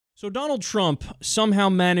So Donald Trump somehow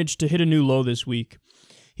managed to hit a new low this week.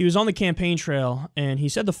 He was on the campaign trail, and he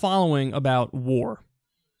said the following about war.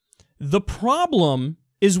 The problem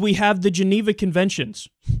is we have the Geneva Conventions.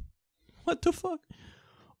 What the fuck?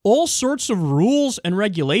 All sorts of rules and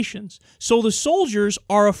regulations. So the soldiers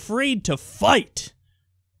are afraid to fight.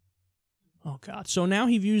 Oh, God. So now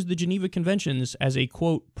he views the Geneva Conventions as a,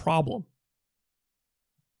 quote, problem.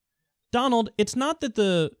 Donald, it's not that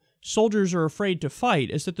the soldiers are afraid to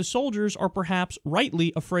fight, it's that the soldiers are perhaps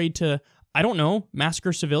rightly afraid to, I don't know,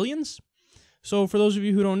 massacre civilians? So for those of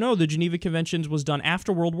you who don't know, the Geneva Conventions was done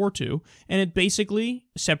after World War II, and it basically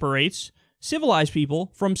separates civilized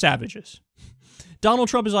people from savages. Donald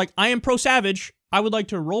Trump is like, I am pro-savage. I would like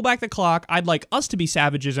to roll back the clock. I'd like us to be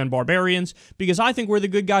savages and barbarians because I think we're the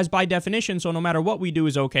good guys by definition, so no matter what we do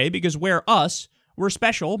is okay because we're us. We're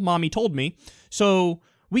special, mommy told me. So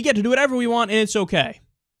we get to do whatever we want and it's okay.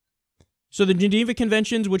 So the Geneva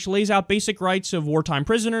Conventions, which lays out basic rights of wartime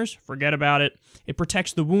prisoners, forget about it. It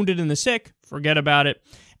protects the wounded and the sick, forget about it.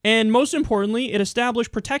 And most importantly, it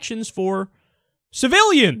established protections for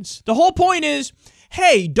civilians. The whole point is,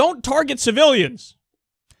 hey, don't target civilians.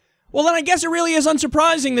 Well, then I guess it really is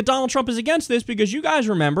unsurprising that Donald Trump is against this because you guys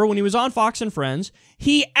remember when he was on Fox and Friends,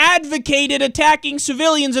 he advocated attacking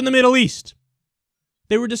civilians in the Middle East.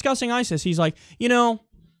 They were discussing ISIS. He's like, you know,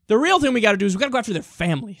 the real thing we got to do is we got to go after their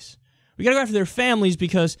families. We got to go after their families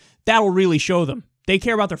because that'll really show them. They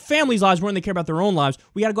care about their families' lives more than they care about their own lives.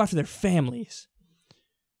 We got to go after their families.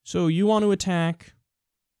 So you want to attack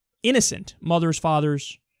innocent mothers,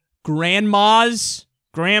 fathers, grandmas,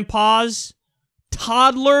 grandpas,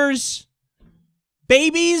 toddlers,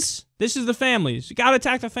 babies. This is the families. You got to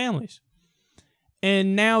attack the families.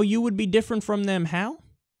 And now you would be different from them. How?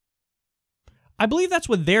 I believe that's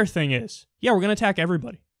what their thing is. Yeah, we're going to attack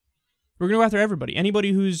everybody. We're going to go after everybody.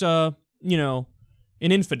 Anybody who's, you know,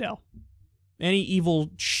 an infidel. Any evil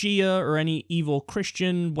Shia or any evil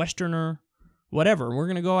Christian, Westerner, whatever. We're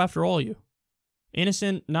going to go after all you.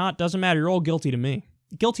 Innocent, not, doesn't matter. You're all guilty to me.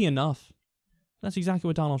 Guilty enough. That's exactly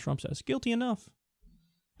what Donald Trump says. Guilty enough.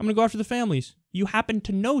 I'm going to go after the families. You happen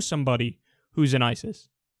to know somebody who's in ISIS.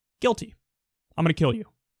 Guilty. I'm going to kill you.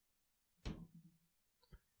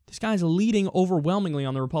 This guy's leading overwhelmingly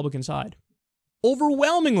on the Republican side.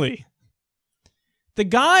 Overwhelmingly. The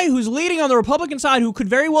guy who's leading on the Republican side, who could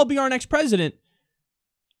very well be our next president,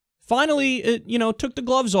 finally, took the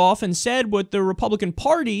gloves off and said what the Republican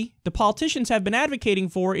Party, the politicians, have been advocating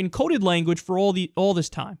for in coded language for all this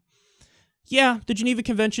time. Yeah, the Geneva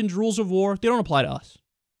Conventions, rules of war, they don't apply to us.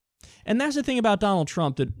 And that's the thing about Donald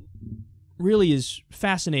Trump that really is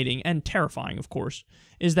fascinating and terrifying, of course,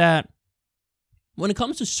 is that when it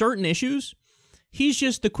comes to certain issues, he's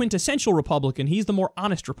just the quintessential Republican. He's the more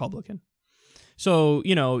honest Republican. So,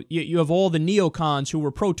 you have all the neocons who were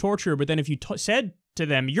pro-torture, but then if you said to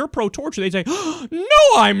them, you're pro-torture, they'd say, oh,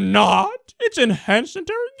 no, I'm not. It's enhanced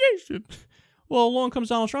interrogation. Well, along comes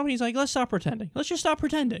Donald Trump, and he's like, let's stop pretending. Let's just stop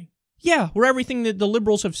pretending. Yeah, we're everything that the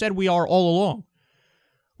liberals have said we are all along.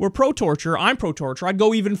 We're pro-torture. I'm pro-torture. I'd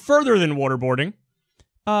go even further than waterboarding.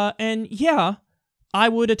 And yeah, I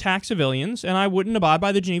would attack civilians, and I wouldn't abide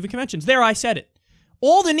by the Geneva Conventions. There, I said it.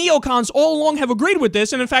 All the neocons all along have agreed with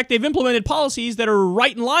this, and in fact, they've implemented policies that are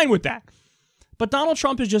right in line with that. But Donald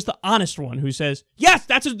Trump is just the honest one who says, yes,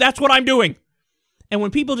 that's what I'm doing. And when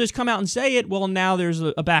people just come out and say it, well, now there's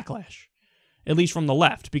a backlash, at least from the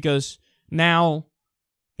left, because now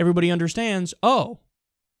everybody understands, oh,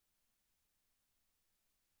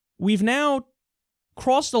 we've now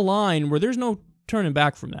crossed the line where there's no turning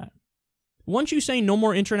back from that. Once you say no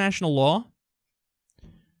more international law,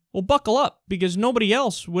 well, buckle up, because nobody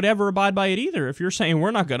else would ever abide by it either if you're saying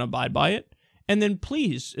we're not going to abide by it. And then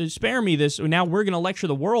please, spare me this. Now we're going to lecture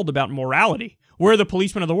the world about morality. We're the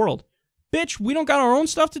policemen of the world. Bitch, we don't got our own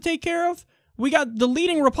stuff to take care of? We got the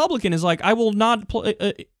leading Republican is like, I will not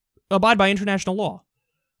abide by international law.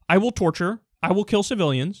 I will torture. I will kill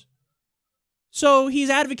civilians. So he's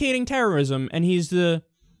advocating terrorism, and he's the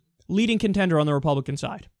leading contender on the Republican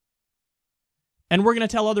side. And we're going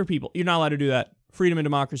to tell other people, you're not allowed to do that. Freedom and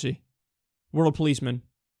democracy. World policemen.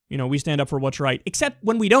 We stand up for what's right. Except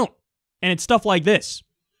when we don't. And it's stuff like this.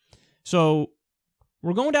 So,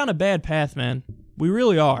 we're going down a bad path, man. We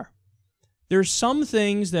really are. There's some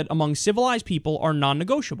things that among civilized people are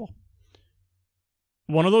non-negotiable.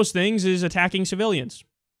 One of those things is attacking civilians.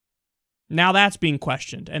 Now that's being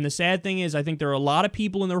questioned. And the sad thing is, I think there are a lot of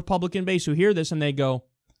people in the Republican base who hear this and they go,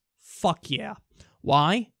 fuck yeah.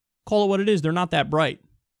 Why? Call it what it is. They're not that bright.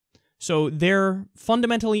 So they're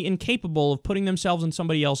fundamentally incapable of putting themselves in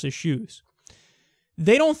somebody else's shoes.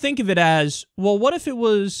 They don't think of it as, well, what if it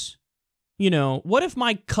was, what if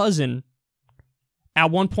my cousin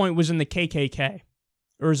at one point was in the KKK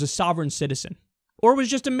or is a sovereign citizen or was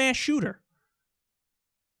just a mass shooter?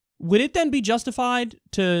 Would it then be justified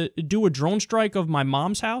to do a drone strike of my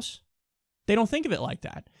mom's house? They don't think of it like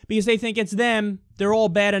that because they think it's them. They're all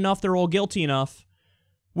bad enough. They're all guilty enough.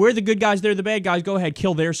 We're the good guys. They're the bad guys. Go ahead,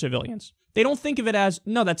 kill their civilians. They don't think of it as,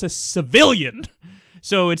 no, that's a civilian.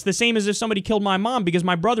 So it's the same as if somebody killed my mom because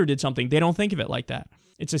my brother did something. They don't think of it like that.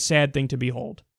 It's a sad thing to behold.